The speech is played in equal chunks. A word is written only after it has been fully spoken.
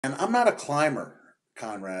And I'm not a climber,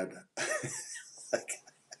 Conrad. Like,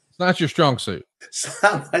 It's not your strong suit. it's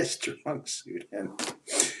not my strong suit. And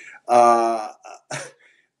uh,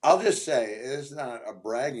 I'll just say it's not a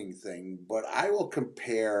bragging thing, but I will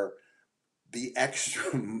compare the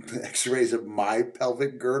X-rays of my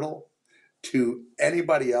pelvic girdle to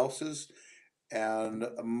anybody else's, and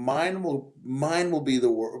mine will be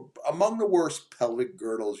among the worst pelvic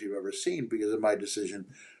girdles you've ever seen because of my decision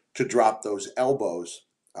to drop those elbows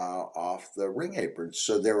off the ring apron.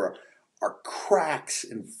 So there are cracks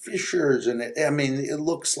and fissures, and I mean it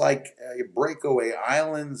looks like breakaway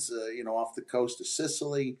islands, off the coast of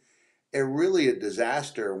Sicily. It really a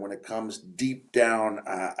disaster when it comes deep down.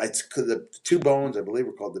 It's the two bones I believe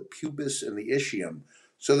are called the pubis and the ischium.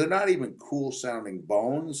 So they're not even cool sounding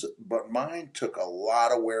bones, but mine took a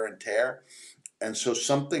lot of wear and tear. And so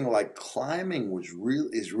something like climbing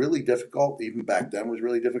is really difficult. Even back then was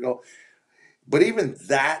really difficult. But even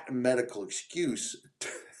that medical excuse,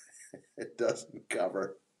 it doesn't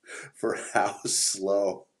cover for how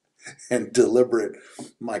slow and deliberate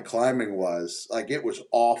my climbing was. Like it was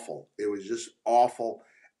awful. It was just awful.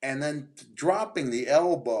 And then dropping the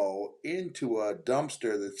elbow into a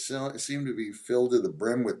dumpster that seemed to be filled to the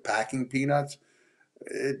brim with packing peanuts,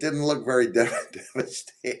 it didn't look very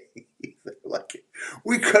devastating either. Like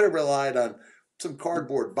we could have relied on some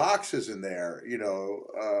cardboard boxes in there.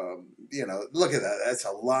 Look at that. That's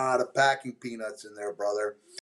a lot of packing peanuts in there, brother.